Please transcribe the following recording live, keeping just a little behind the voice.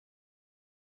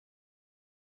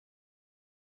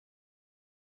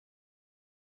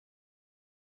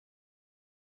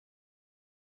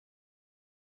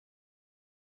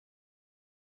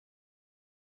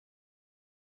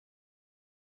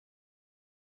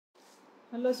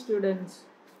Hello students,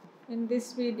 in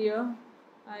this video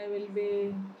I will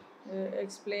be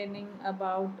explaining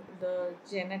about the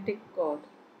genetic code.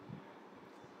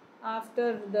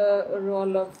 After the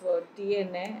role of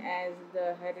DNA as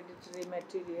the hereditary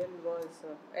material was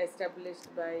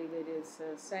established by various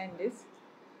scientists,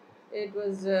 it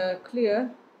was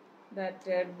clear that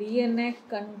DNA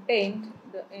contained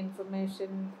the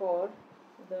information for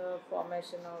the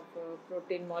formation of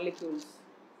protein molecules,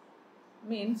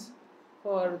 means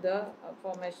for the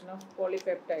formation of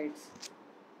polypeptides,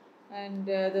 and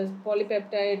the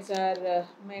polypeptides are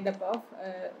made up of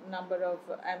a number of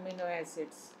amino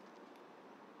acids,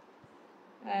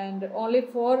 and only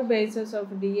 4 bases of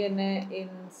DNA in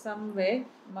some way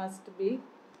must be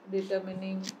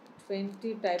determining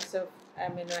 20 types of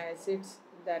amino acids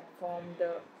that form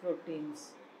the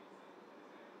proteins.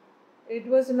 It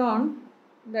was known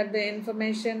that the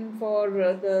information for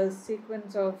the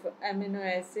sequence of amino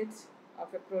acids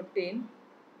of a protein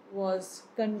was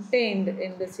contained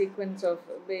in the sequence of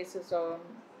bases on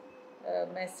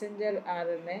messenger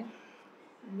RNA,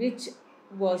 which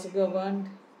was governed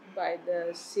by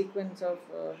the sequence of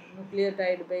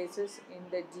nucleotide bases in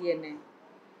the DNA.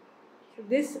 So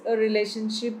this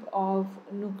relationship of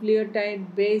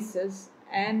nucleotide bases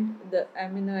and the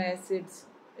amino acids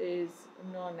is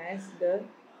known as the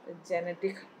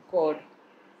genetic code.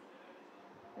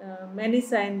 Many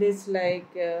scientists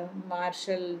like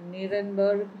Marshall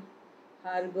Nirenberg,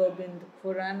 Hargobind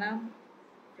Khurana,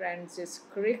 Francis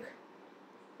Crick,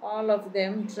 all of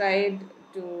them tried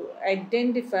to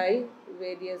identify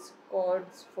various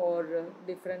codes for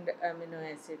different amino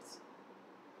acids.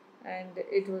 And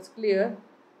it was clear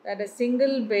that a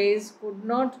single base could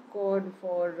not code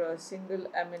for a single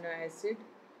amino acid,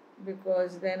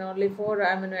 because then only 4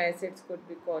 amino acids could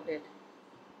be coded.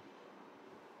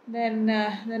 Then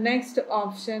the next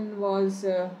option was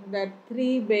that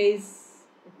 3 bases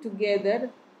together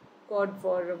code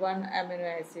for 1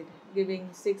 amino acid, giving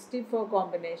 64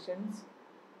 combinations,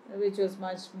 which was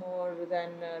much more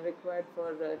than required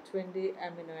for 20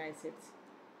 amino acids.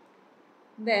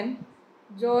 Then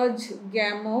George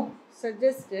Gamow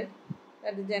suggested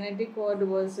that the genetic code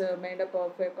was made up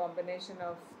of a combination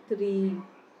of 3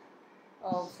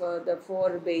 of the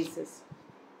 4 bases.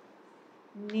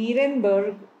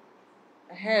 Nirenberg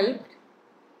helped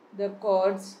the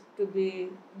codes to be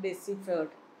deciphered,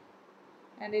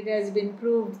 and it has been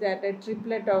proved that a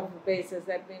triplet of bases,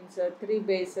 that means 3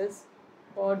 bases,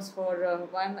 codes for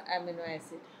 1 amino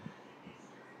acid,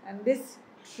 and this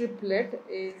triplet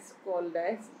is called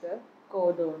as the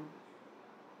codon.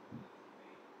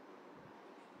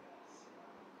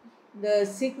 The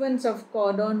sequence of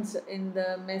codons in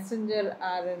the messenger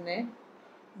RNA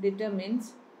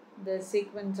determines the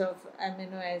sequence of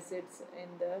amino acids in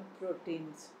the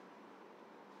proteins.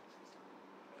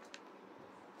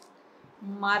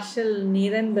 Marshall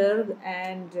Nirenberg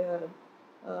and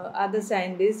other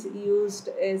scientists used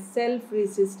a cell-free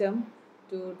system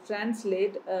to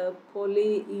translate a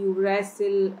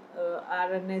polyuracil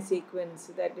RNA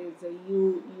sequence, that is a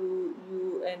U, U,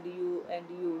 U and U and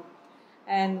U,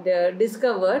 and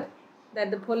discovered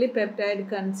that the polypeptide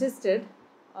consisted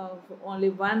of only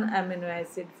 1 amino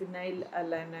acid,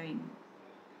 phenylalanine.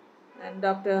 And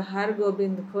Dr.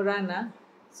 Hargobind Khurana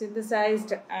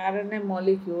synthesized RNA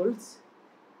molecules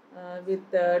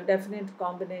with a definite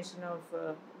combination of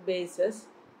bases,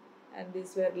 and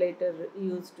these were later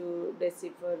used to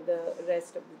decipher the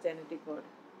rest of the genetic code.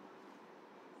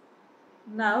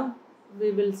 Now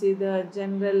we will see the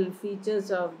general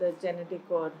features of the genetic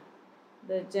code.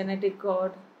 The genetic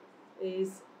code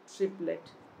is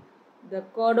triplet. The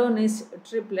codon is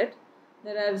triplet.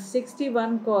 There are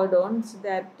 61 codons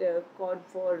that code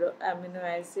for amino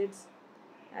acids,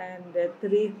 and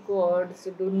 3 codes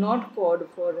do not code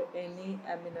for any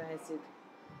amino acid.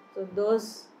 So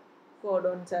those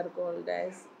codons are called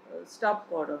as stop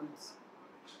codons.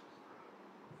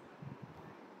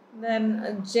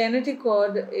 Then genetic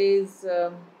code is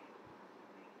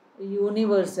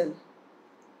universal,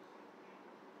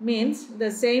 means the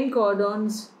same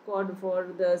codons code for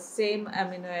the same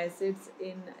amino acids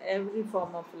in every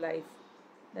form of life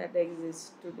that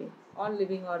exists today. All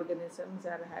living organisms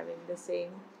are having the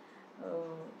same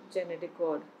genetic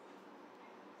code.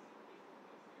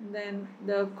 Then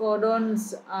the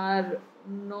codons are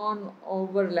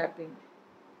non-overlapping.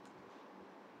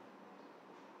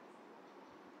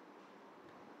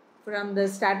 From the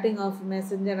starting of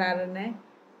messenger RNA,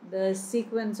 the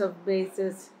sequence of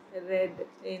bases read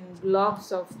in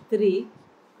blocks of 3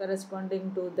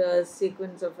 corresponding to the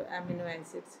sequence of amino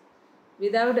acids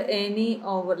without any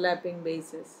overlapping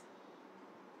bases.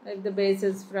 If the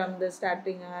bases from the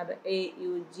starting are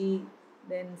AUG,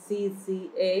 then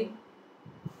CCA,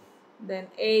 then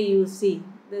AUC.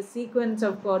 The sequence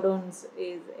of codons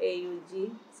is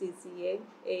AUG, CCA,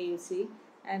 AUC,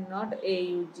 and not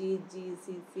AUG,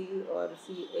 GCC, or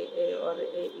CAA, or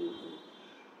AUE.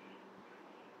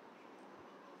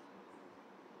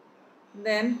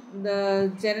 Then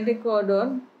the genetic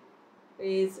codon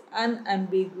is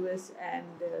unambiguous and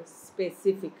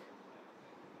specific.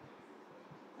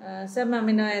 Some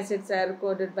amino acids are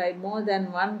coded by more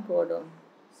than one codon,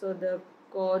 so the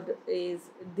code is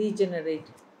degenerate,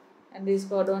 and these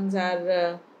codons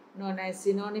are known as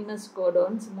synonymous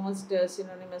codons. Most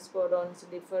synonymous codons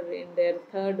differ in their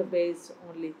third base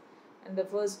only, and the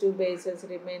first two bases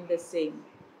remain the same.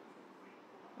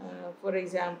 For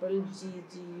example,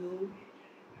 GGU,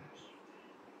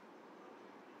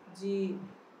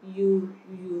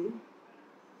 GUU,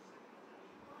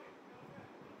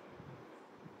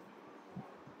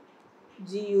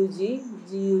 GUG,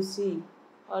 GUC,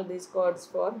 all these codes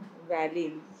for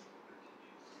valine.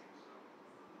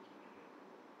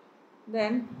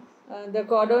 Then the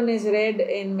codon is read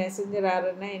in messenger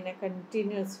RNA in a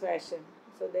continuous fashion.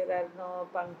 So there are no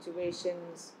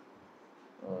punctuations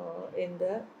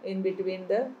in between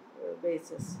the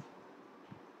bases.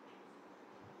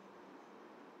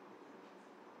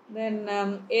 Then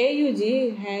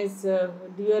AUG has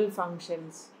dual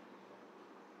functions.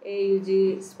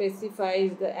 AUG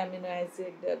specifies the amino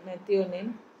acid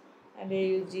methionine, and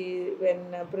AUG,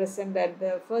 when present at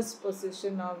the first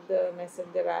position of the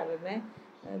messenger RNA,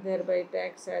 thereby it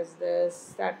acts as the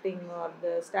starting or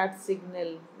the start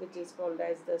signal, which is called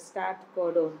as the start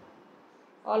codon.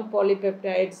 All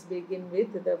polypeptides begin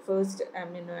with the first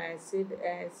amino acid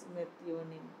as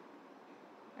methionine,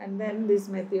 and then this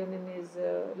methionine is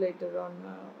later on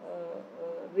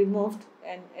removed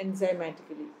and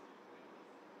enzymatically.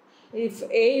 If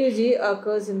AUG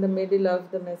occurs in the middle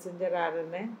of the messenger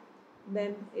RNA,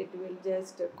 then it will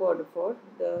just code for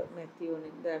the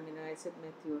methionine, the amino acid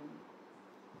methionine.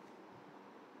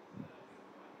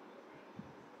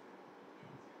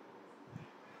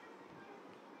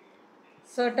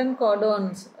 Certain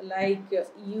codons like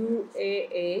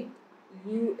UAA,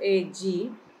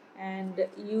 UAG, and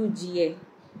UGA,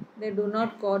 they do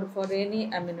not code for any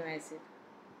amino acid.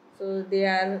 So they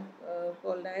are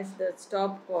called as the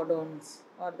stop codons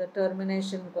or the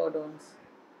termination codons,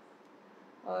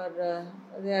 or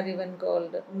they are even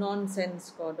called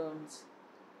nonsense codons.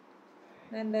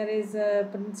 Then there is a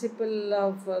principle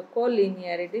of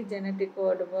collinearity. Genetic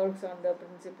code works on the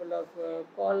principle of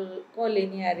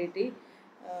collinearity,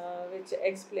 which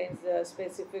explains the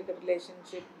specific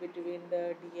relationship between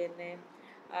the DNA,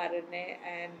 RNA,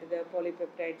 and the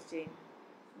polypeptide chain.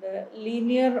 The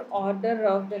linear order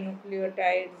of the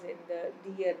nucleotides in the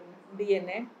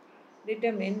DNA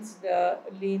determines the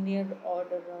linear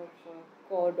order of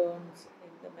codons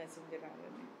in the messenger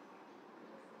RNA.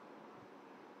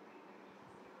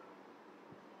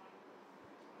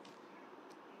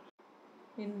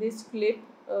 In this clip,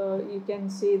 you can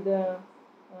see the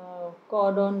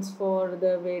codons for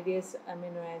the various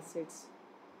amino acids.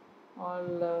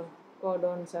 All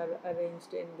codons are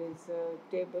arranged in this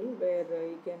table, where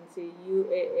you can see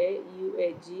UAA,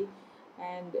 UAG,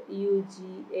 and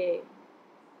UGA,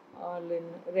 all in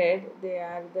red. They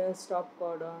are the stop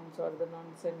codons or the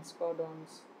nonsense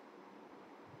codons.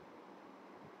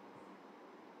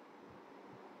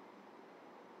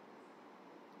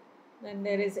 Then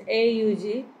there is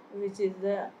AUG, which is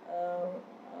the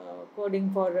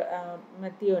coding for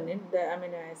methionine, the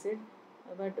amino acid,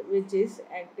 but which is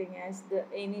acting as the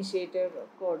initiator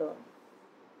codon.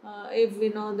 If we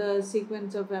know the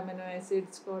sequence of amino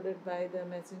acids coded by the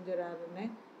messenger RNA,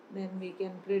 then we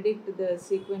can predict the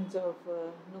sequence of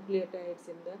nucleotides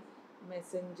in the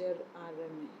messenger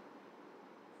RNA.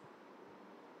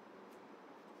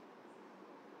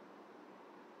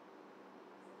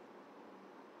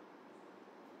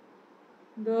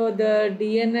 Though the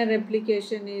DNA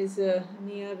replication is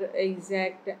near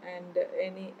exact, and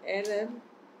any error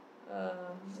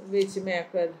which may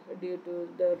occur due to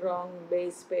the wrong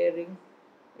base pairing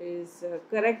is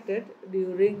corrected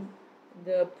during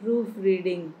the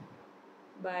proofreading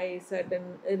by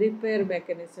certain repair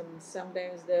mechanisms.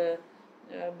 Sometimes the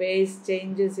base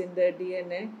changes in the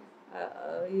DNA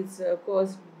is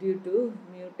caused due to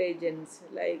mutagens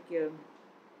like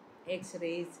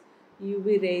X-rays,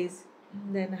 UV rays,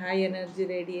 then high energy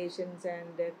radiations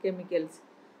and chemicals.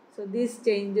 So these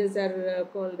changes are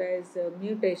called as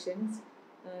mutations,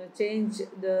 change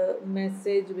the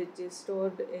message which is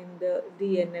stored in the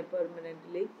DNA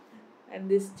permanently, and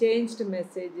this changed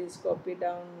message is copied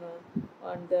down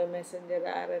on the messenger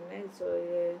RNA. So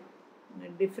a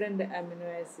different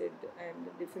amino acid and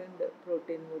different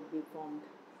protein would be formed.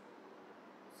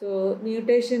 So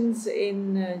mutations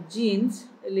in genes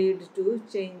lead to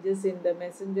changes in the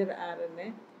messenger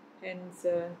RNA, hence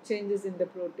changes in the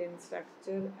protein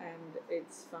structure and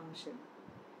its function.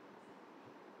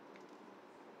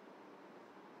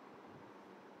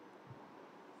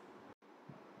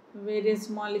 Various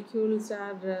molecules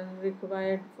are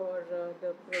required for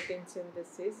the protein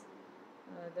synthesis.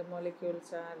 The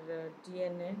molecules are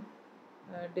DNA,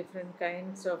 different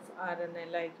kinds of RNA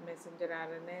like messenger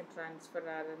RNA, transfer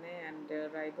RNA, and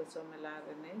ribosomal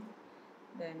RNA.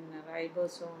 Then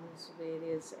ribosomes,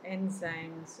 various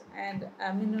enzymes, and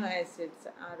amino acids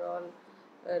are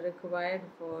all required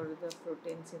for the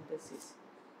protein synthesis.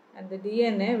 And the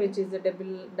DNA, which is a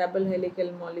double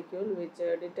helical molecule, which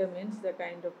determines the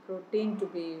kind of protein to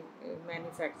be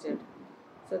manufactured.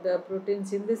 So the protein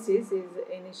synthesis is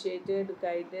initiated,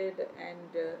 guided, and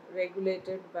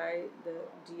regulated by the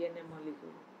DNA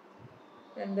molecule.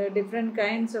 And the different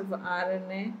kinds of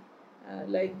RNA,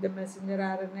 like the messenger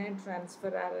RNA,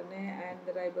 transfer RNA, and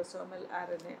the ribosomal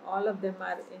RNA, all of them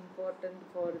are important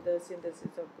for the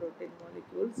synthesis of protein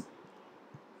molecules.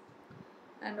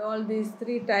 And all these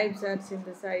three types are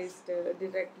synthesized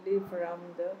directly from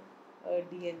the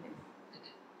DNA.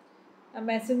 A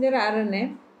messenger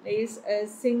RNA is a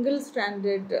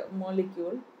single-stranded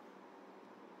molecule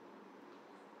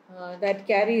that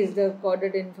carries the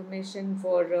coded information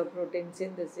for protein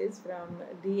synthesis from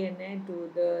DNA to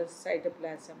the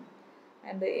cytoplasm.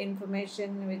 And the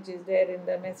information which is there in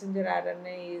the messenger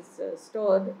RNA is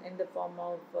stored in the form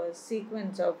of a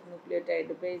sequence of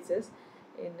nucleotide bases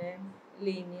in a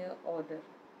linear order.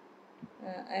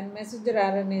 And messenger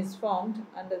RNA is formed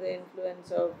under the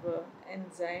influence of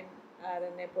enzyme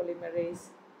RNA polymerase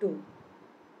 2.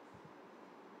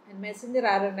 And messenger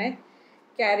RNA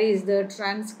carries the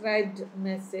transcribed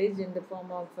message in the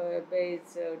form of a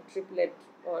base triplet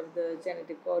or the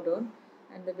genetic codon,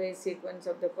 and the base sequence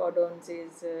of the codons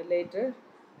is later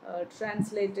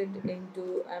translated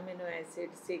into amino acid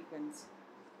sequence.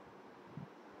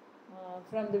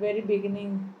 From the very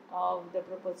beginning of the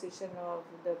proposition of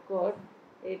the code,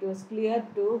 it was clear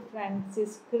to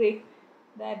Francis Crick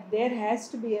that there has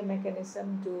to be a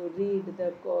mechanism to read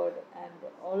the code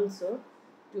and also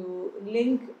to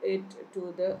link it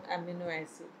to the amino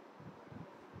acid.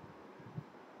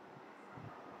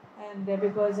 And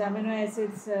because amino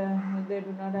acids they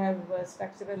do not have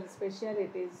structural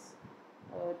specialities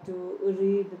to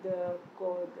read the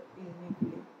code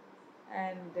uniquely.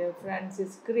 And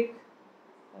Francis Crick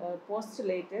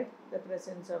postulated the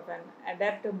presence of an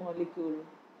adapter molecule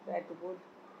that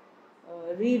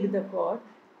would read the code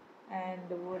and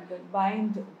would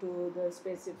bind to the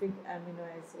specific amino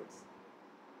acids.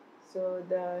 So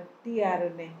the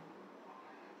tRNA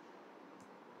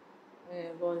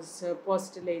was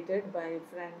postulated by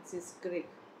Francis Crick,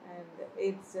 and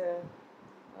its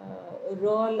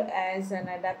role as an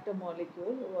adapter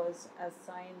molecule was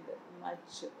assigned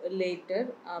much later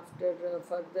after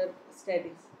further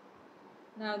studies.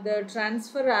 Now the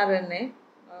transfer RNA,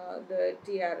 the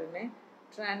tRNA,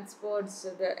 transports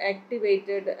the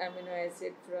activated amino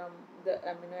acid from the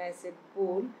amino acid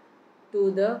pool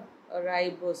to the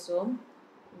ribosome,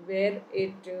 where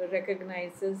it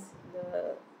recognizes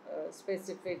the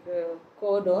specific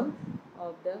codon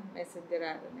of the messenger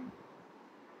RNA.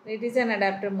 It is an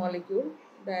adapter molecule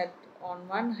that on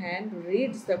one hand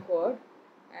reads the code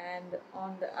and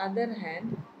on the other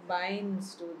hand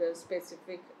binds to the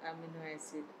specific amino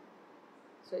acid.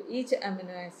 So each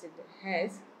amino acid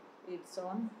has its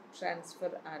own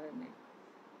transfer RNA.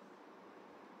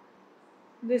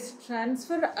 This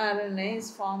transfer RNA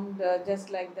is formed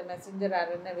just like the messenger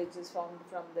RNA, which is formed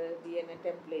from the DNA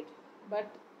template.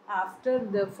 But after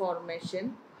the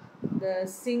formation, the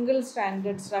single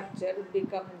stranded structure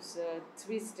becomes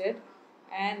twisted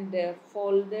and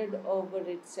folded over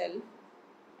itself,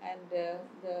 and the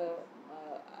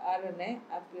RNA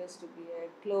appears to be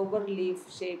a clover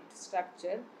leaf shaped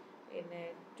structure in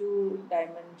a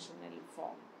two-dimensional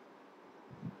form.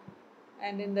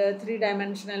 And in the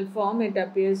three-dimensional form, it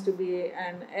appears to be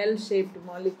an L-shaped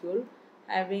molecule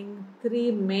having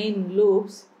three main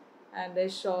loops and a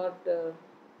short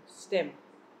stem.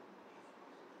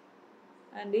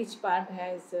 And each part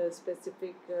has a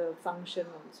specific function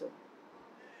also.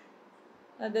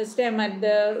 The stem at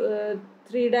the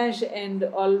 3' end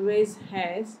always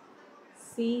has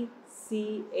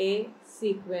CCA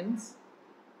sequence.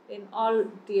 In all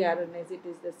tRNAs it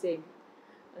is the same.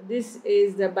 This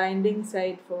is the binding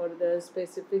site for the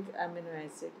specific amino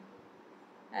acid.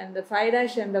 And the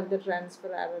 5' end of the transfer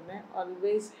RNA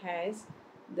always has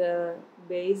the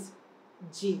base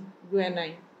G,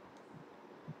 guanine.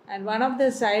 And one of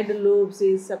the side loops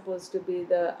is supposed to be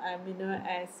the amino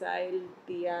acyl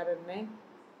tRNA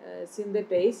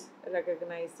synthetase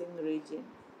recognizing region.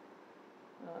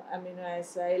 Amino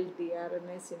acyl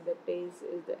tRNA synthetase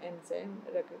is the enzyme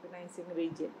recognizing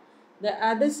region. The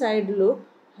other side loop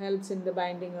helps in the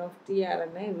binding of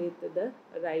tRNA with the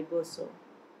ribosome.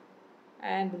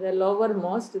 And the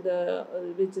lowermost,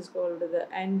 which is called the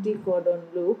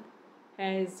anticodon loop,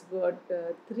 has got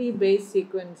three base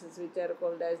sequences which are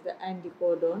called as the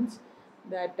anticodons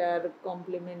that are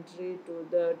complementary to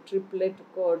the triplet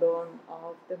codon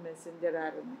of the messenger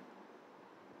RNA.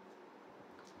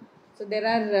 So there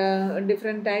are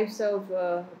different types of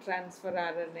transfer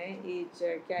RNA, each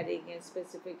carrying a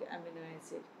specific amino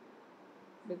acid.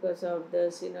 Because of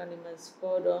the synonymous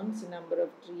codons, number of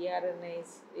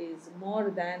tRNAs is more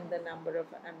than the number of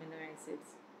amino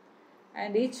acids.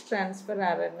 And each transfer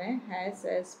RNA has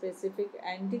a specific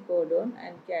anticodon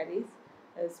and carries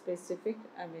a specific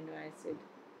amino acid.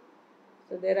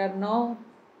 So there are no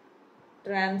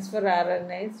transfer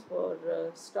RNAs for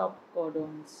stop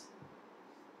codons.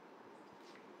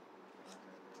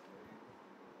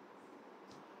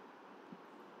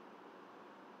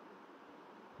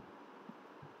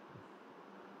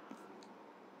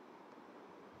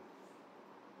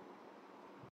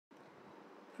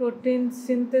 Protein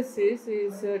synthesis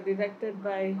is directed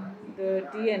by the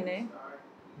DNA,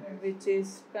 which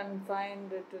is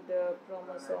confined to the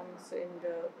chromosomes in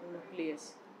the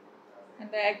nucleus.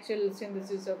 And the actual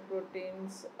synthesis of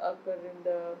proteins occur in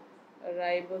the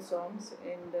ribosomes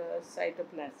in the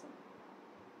cytoplasm.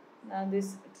 Now,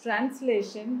 this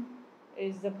translation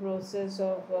is the process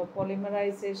of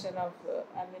polymerization of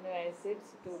amino acids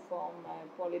to form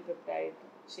a polypeptide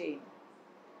chain.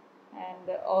 And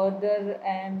the order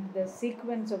and the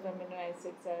sequence of amino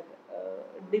acids are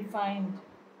defined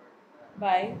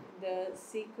by the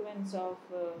sequence of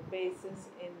bases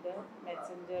in the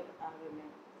messenger RNA.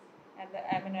 And the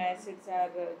amino acids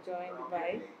are joined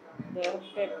by the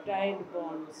peptide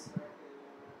bonds.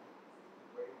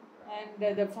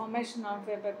 And the formation of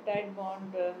a peptide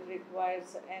bond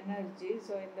requires energy.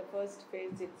 So in the first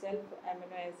phase itself,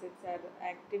 amino acids are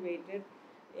activated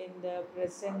in the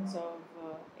presence of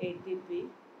ATP.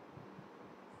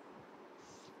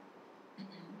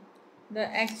 The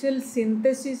actual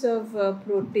synthesis of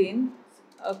protein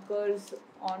occurs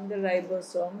on the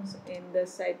ribosomes in the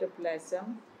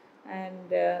cytoplasm, and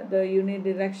the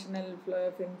unidirectional flow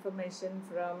of information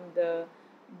from the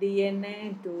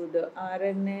DNA to the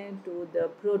RNA to the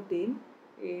protein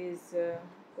is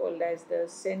called as the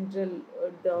central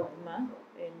dogma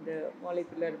in the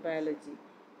molecular biology.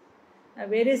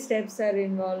 Various steps are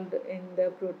involved in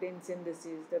the protein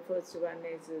synthesis. The first one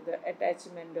is the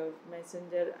attachment of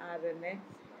messenger RNA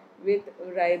with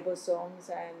ribosomes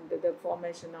and the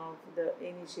formation of the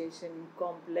initiation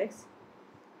complex.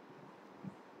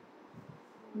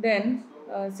 Then,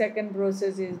 second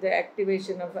process is the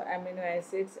activation of amino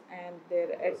acids and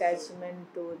their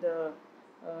attachment to the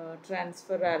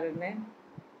transfer RNA.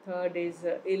 Third is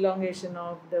elongation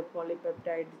of the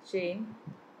polypeptide chain.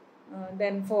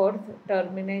 Then fourth,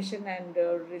 termination and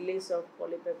release of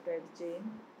polypeptide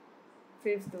chain.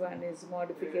 Fifth one is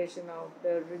modification of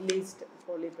the released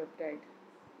polypeptide.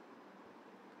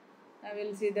 Now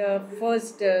we'll see the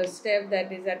first step,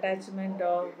 that is attachment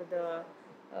of the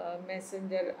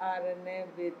messenger RNA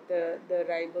with the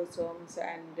ribosomes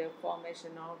and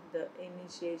formation of the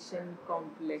initiation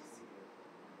complex.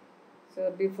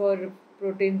 So before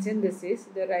protein synthesis,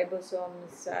 the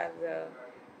ribosomes are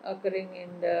occurring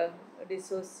in the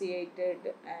dissociated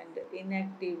and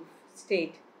inactive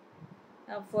state.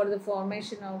 Now, for the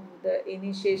formation of the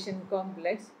initiation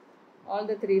complex, all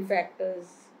the three factors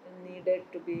needed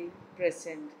to be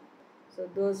present. So,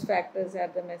 those factors are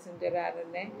the messenger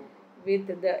RNA with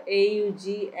the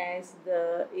AUG as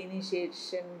the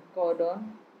initiation codon,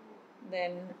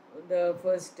 then the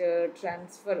first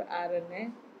transfer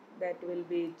RNA that will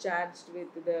be charged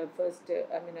with the first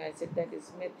amino acid, that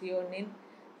is methionine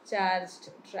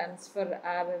charged transfer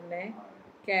RNA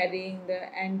carrying the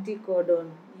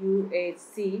anticodon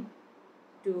UAC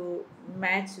to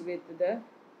match with the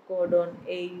codon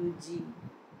AUG.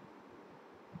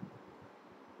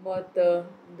 Both the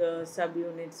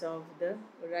subunits of the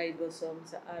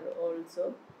ribosomes are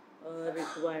also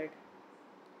required.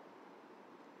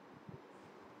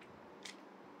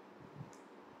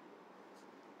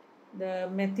 The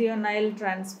methionine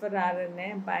transfer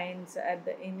RNA binds at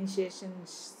the initiation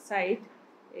site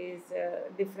is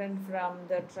different from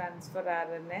the transfer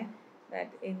RNA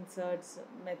that inserts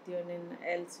methionine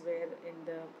elsewhere in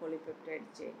the polypeptide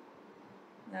chain.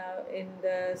 Now, in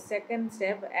the second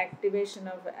step, activation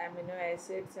of amino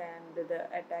acids and the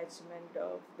attachment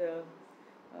of the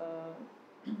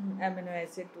amino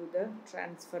acid to the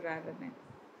transfer RNA.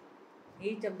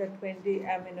 Each of the 20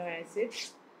 amino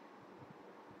acids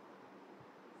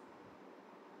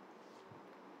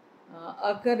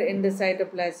occur in the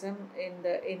cytoplasm in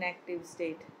the inactive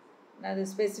state. Now, the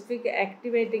specific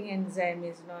activating enzyme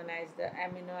is known as the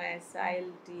amino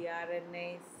acyl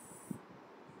tRNA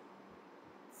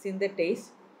synthetase,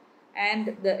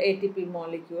 and the ATP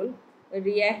molecule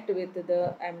react with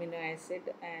the amino acid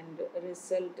and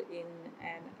result in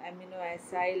an amino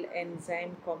acyl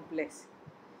enzyme complex.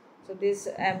 So this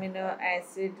amino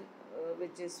acid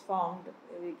which is formed,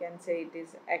 we can say it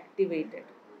is activated.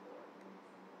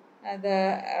 The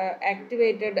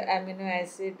activated amino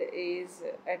acid is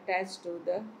attached to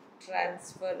the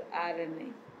transfer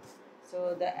RNA.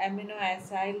 So the amino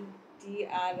acyl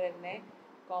tRNA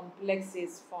complex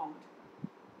is formed,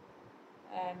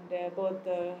 and both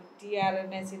the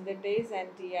tRNA synthetase and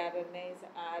tRNAs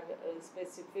are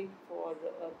specific for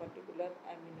a particular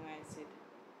amino acid.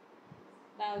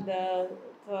 Now the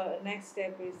next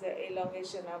step is the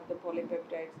elongation of the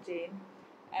polypeptide chain.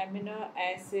 Amino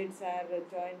acids are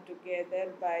joined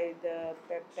together by the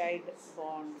peptide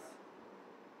bonds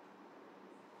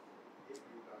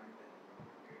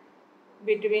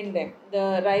between them.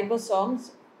 The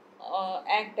ribosomes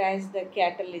act as the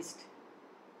catalyst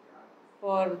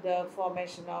for the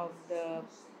formation of the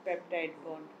peptide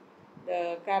bond.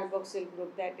 The carboxyl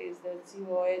group, that is the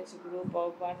COH group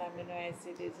of one amino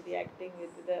acid, is reacting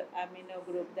with the amino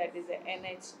group, that is the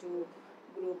NH2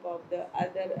 group of the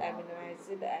other amino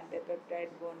acid, and the peptide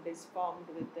bond is formed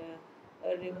with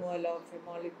the removal of a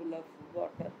molecule of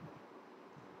water.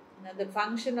 Now, the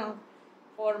function of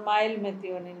formyl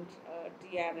methionine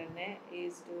tRNA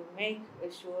is to make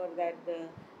sure that the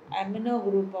amino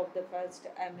group of the first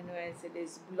amino acid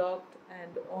is blocked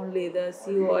and only the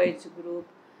COH group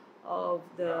of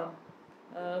the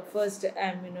first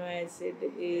amino acid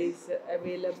is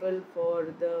available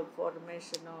for the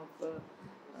formation of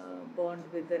bond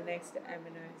with the next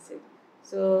amino acid.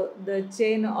 So the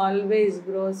chain always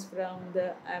grows from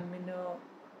the amino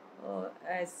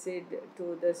acid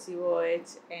to the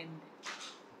COH end.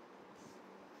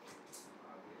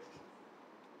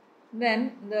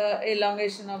 Then the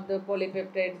elongation of the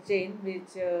polypeptide chain,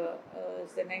 which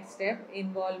is the next step,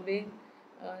 involving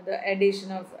the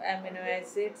addition of amino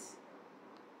acids,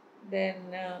 then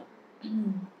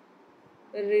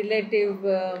relative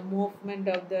movement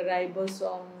of the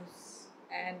ribosomes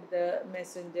and the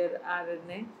messenger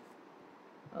RNA,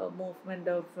 movement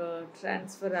of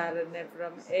transfer RNA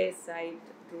from A site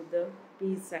to the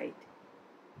P site.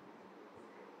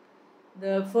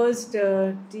 The first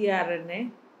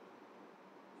tRNA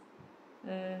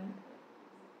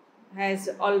has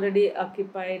already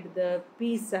occupied the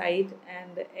P site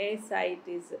and the A site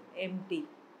is empty,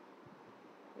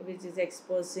 which is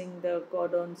exposing the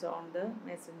codons on the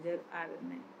messenger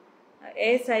RNA.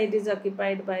 A site is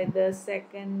occupied by the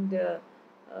second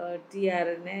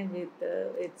tRNA with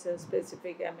its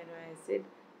specific amino acid,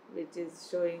 which is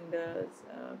showing the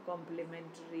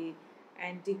complementary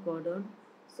anticodon.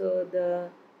 So the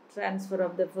transfer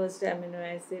of the first amino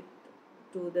acid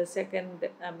to the second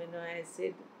amino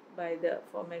acid by the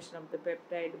formation of the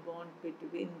peptide bond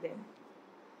between them.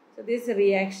 So this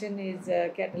reaction is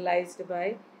catalyzed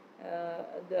by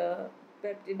the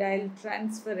peptidyl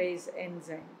transferase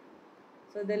enzyme.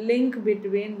 So the link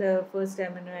between the first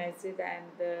amino acid and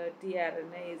the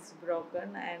tRNA is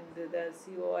broken, and the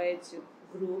COH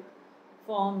group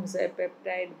forms a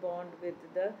peptide bond with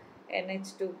the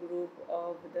NH2 group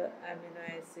of the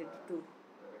amino acid 2.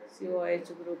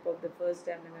 COH group of the first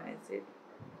amino acid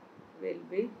will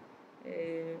be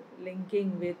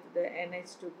linking with the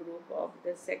NH2 group of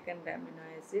the second amino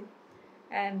acid,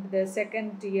 and the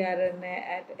second tRNA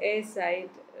at A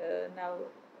site now,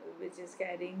 which is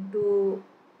carrying 2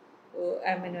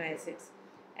 amino acids,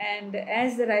 and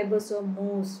as the ribosome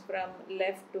moves from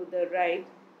left to the right,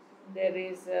 there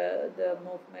is the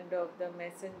movement of the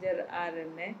messenger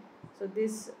RNA. So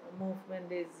this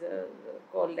movement is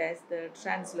called as the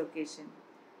translocation.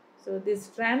 So this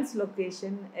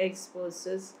translocation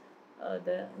exposes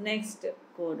the next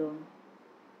codon.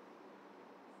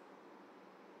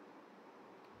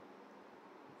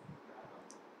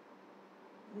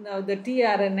 Now the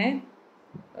tRNA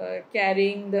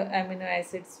carrying the amino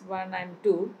acids 1 and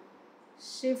 2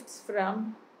 shifts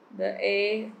from the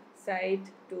A site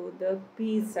to the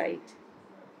P site,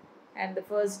 and the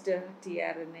first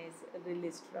tRNA is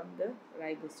released from the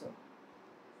ribosome.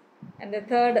 And the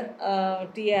third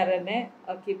tRNA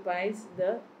occupies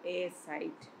the A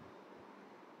site.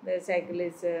 The cycle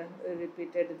is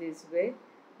repeated this way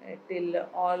till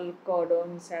all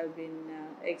codons have been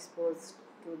exposed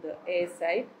to the A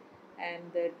site,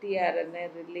 and the tRNA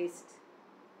released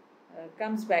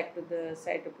comes back to the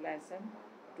cytoplasm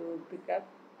to pick up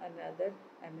another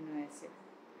amino acid.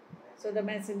 So the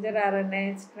messenger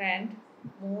RNA strand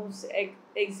moves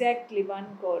exactly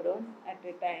one codon at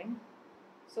a time,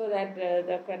 so that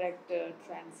the correct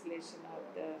translation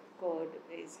of the code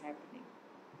is happening.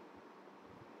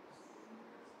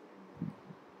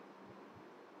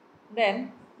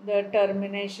 Then the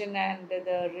termination and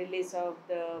the release of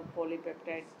the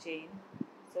polypeptide chain.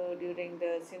 So during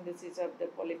the synthesis of the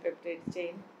polypeptide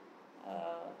chain,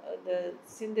 the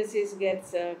synthesis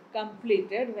gets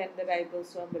completed when the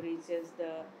ribosome reaches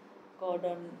the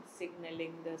codon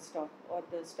signaling the stop, or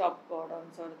the stop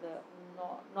codons, or the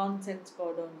nonsense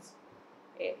codons,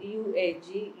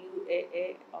 UAG,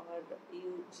 UAA, or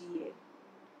UGA.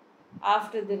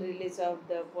 After the release of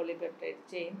the polypeptide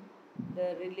chain,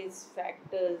 the release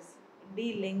factors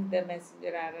delink the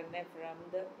messenger RNA from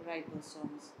the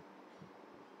ribosomes.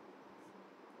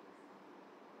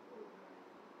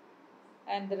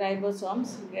 And the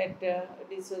ribosomes get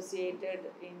dissociated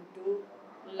into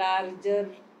larger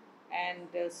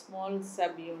and small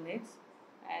subunits,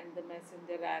 and the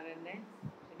messenger RNA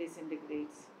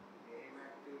disintegrates.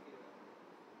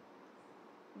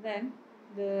 Then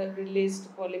the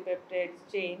released polypeptide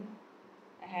chain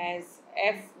has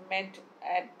F met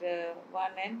at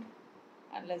one end.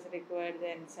 Unless required, the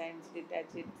enzymes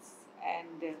detach it, and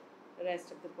the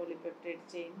rest of the polypeptide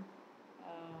chain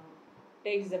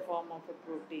takes the form of a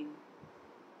protein.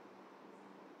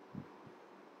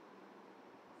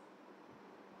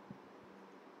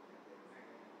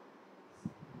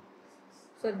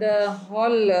 So the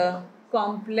whole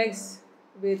complex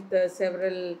with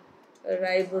several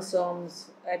ribosomes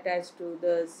attached to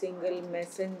the single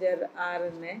messenger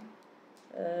RNA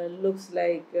looks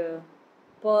like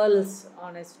pearls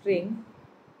on a string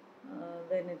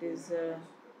when it is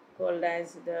called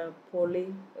as the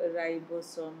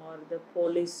polyribosome or the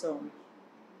polysome.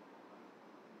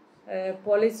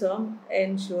 Polysome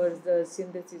ensures the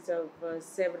synthesis of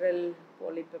several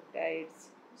polypeptides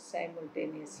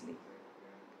simultaneously.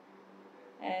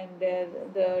 And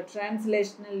the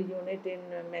translational unit in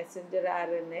messenger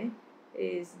RNA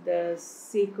is the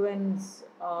sequence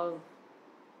of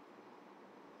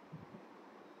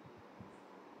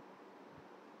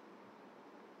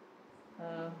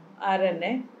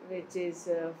RNA, which is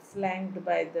flanked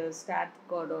by the start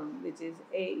codon, which is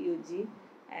AUG,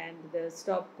 and the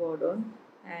stop codon,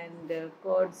 and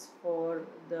codes for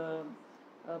the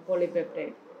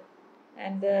polypeptide.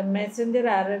 And the messenger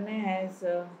RNA has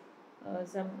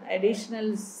some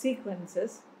additional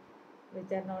sequences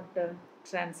which are not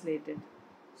translated.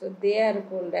 So they are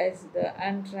called as the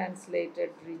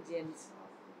untranslated regions.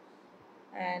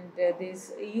 And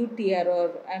these UTR,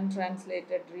 or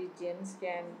untranslated regions,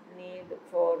 can need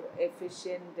for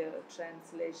efficient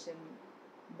translation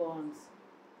bonds.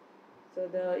 So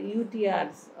the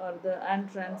UTRs, or the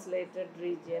untranslated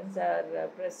regions, are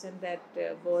present at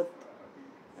both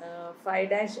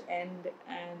 5' end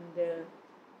and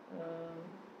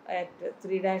at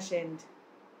 3' end